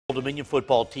Old Dominion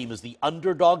football team is the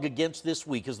underdog against this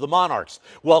week as the Monarchs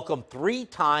welcome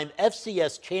three-time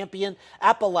FCS champion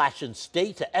Appalachian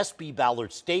State to SB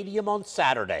Ballard Stadium on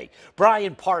Saturday.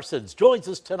 Brian Parsons joins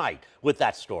us tonight with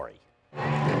that story.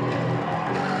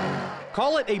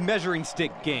 Call it a measuring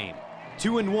stick game.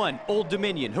 2-1 Old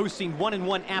Dominion hosting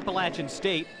 1-1 Appalachian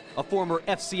State, a former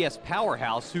FCS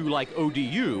powerhouse who, like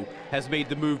ODU, has made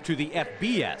the move to the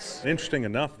FBS. Interesting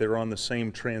enough, they're on the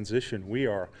same transition we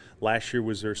are. Last year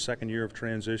was their second year of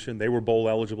transition. They were bowl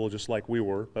eligible just like we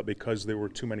were, but because there were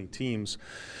too many teams,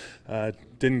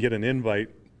 didn't get an invite.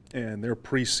 And their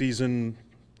preseason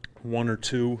 1 or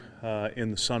 2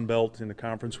 in the Sun Belt in the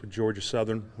conference with Georgia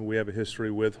Southern, who we have a history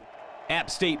with. App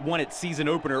State won its season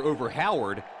opener over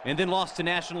Howard and then lost to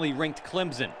nationally ranked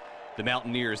Clemson. The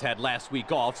Mountaineers had last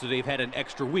week off, so they've had an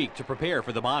extra week to prepare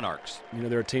for the Monarchs. You know,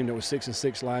 they're a team that was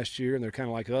 6-6 last year, and they're kind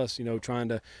of like us, you know, trying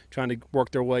to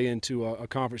work their way into a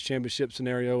conference championship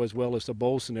scenario as well as a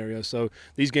bowl scenario. So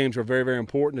these games are very, very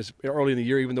important. It's early in the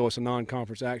year, even though it's a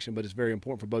non-conference action, but it's very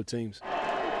important for both teams.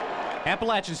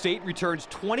 Appalachian State returns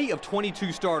 20 of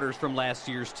 22 starters from last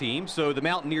year's team, so the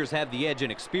Mountaineers have the edge in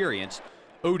experience.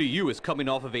 ODU is coming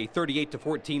off of a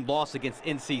 38-14 loss against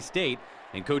NC State,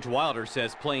 and Coach Wilder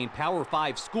says playing Power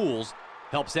 5 schools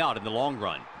helps out in the long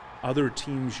run. Other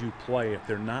teams you play, if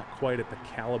they're not quite at the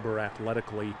caliber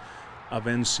athletically of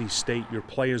NC State, your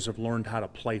players have learned how to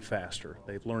play faster.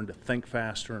 They've learned to think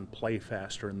faster and play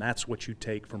faster, and that's what you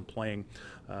take from playing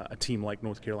a team like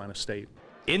North Carolina State.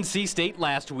 NC State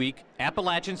last week,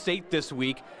 Appalachian State this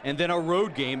week, and then a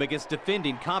road game against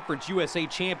defending Conference USA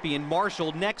champion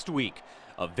Marshall next week.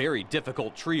 A very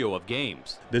difficult trio of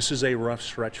games. This is a rough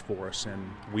stretch for us,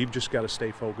 and we've just got to stay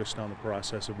focused on the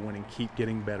process of winning, keep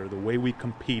getting better. The way we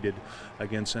competed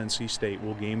against NC State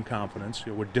will gain confidence.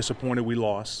 We're disappointed we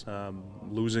lost.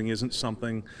 Losing isn't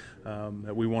something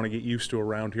that we want to get used to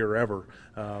around here ever.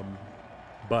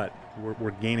 But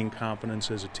we're gaining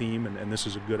confidence as a team, and this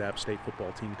is a good App State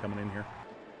football team coming in here.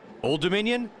 Old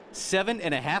Dominion,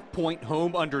 7.5-point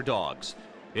home underdogs.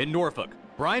 In Norfolk,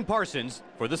 Brian Parsons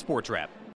for the Sports Wrap.